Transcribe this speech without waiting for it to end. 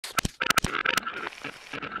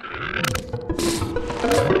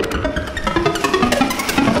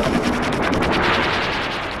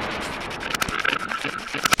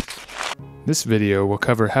This video will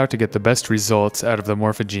cover how to get the best results out of the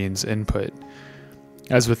Morphagene's input.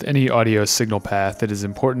 As with any audio signal path, it is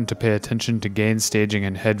important to pay attention to gain staging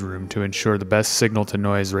and headroom to ensure the best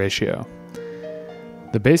signal-to-noise ratio.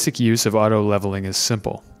 The basic use of auto leveling is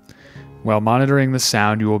simple. While monitoring the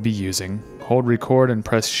sound you will be using, hold record and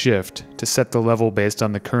press shift to set the level based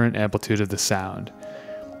on the current amplitude of the sound.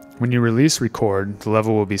 When you release record, the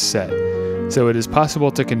level will be set, so it is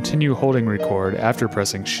possible to continue holding record after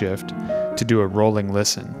pressing shift to do a rolling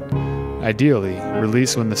listen. Ideally,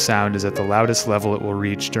 release when the sound is at the loudest level it will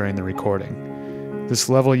reach during the recording. This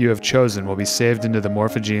level you have chosen will be saved into the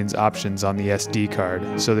Morphagene's options on the SD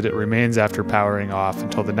card so that it remains after powering off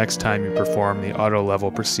until the next time you perform the auto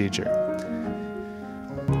level procedure.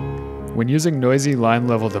 When using noisy line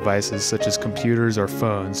level devices such as computers or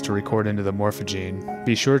phones to record into the Morphagene,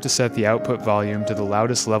 be sure to set the output volume to the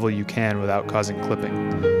loudest level you can without causing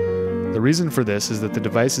clipping. The reason for this is that the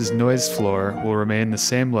device's noise floor will remain the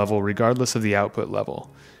same level regardless of the output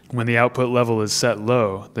level. When the output level is set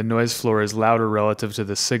low, the noise floor is louder relative to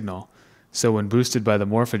the signal, so when boosted by the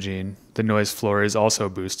Morphagene, the noise floor is also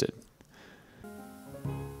boosted.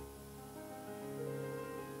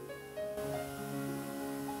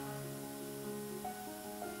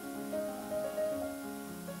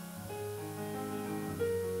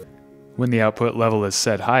 When the output level is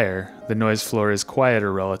set higher, the noise floor is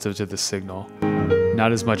quieter relative to the signal.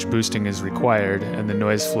 Not as much boosting is required, and the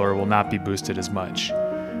noise floor will not be boosted as much.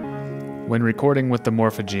 When recording with the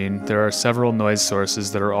Morphagene, there are several noise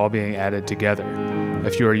sources that are all being added together.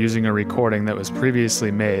 If you are using a recording that was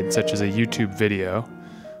previously made, such as a YouTube video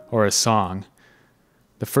or a song,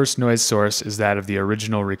 the first noise source is that of the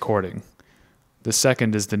original recording. The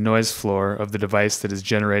second is the noise floor of the device that is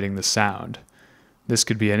generating the sound. This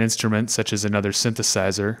could be an instrument such as another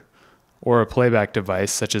synthesizer, or a playback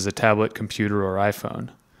device such as a tablet, computer, or iPhone.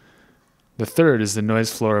 The third is the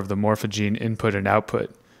noise floor of the Morphagene input and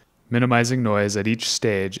output. Minimizing noise at each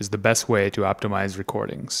stage is the best way to optimize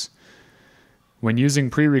recordings. When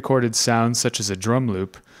using pre-recorded sounds such as a drum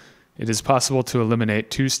loop, it is possible to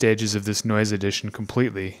eliminate 2 stages of this noise addition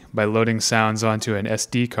completely by loading sounds onto an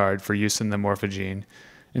SD card for use in the Morphagene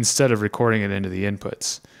instead of recording it into the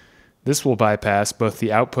inputs. This will bypass both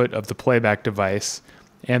the output of the playback device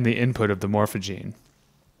and the input of the Morphagene.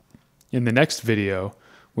 In the next video,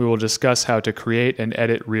 we will discuss how to create and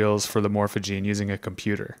edit reels for the Morphagene using a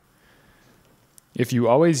computer. If you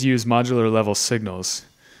always use modular level signals,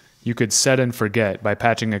 you could set and forget by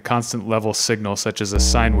patching a constant level signal such as a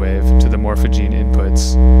sine wave to the Morphagene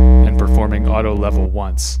inputs and performing auto level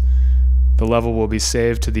once. The level will be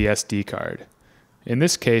saved to the SD card. In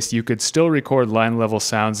this case, you could still record line level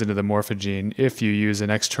sounds into the Morphagene if you use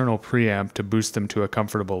an external preamp to boost them to a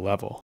comfortable level.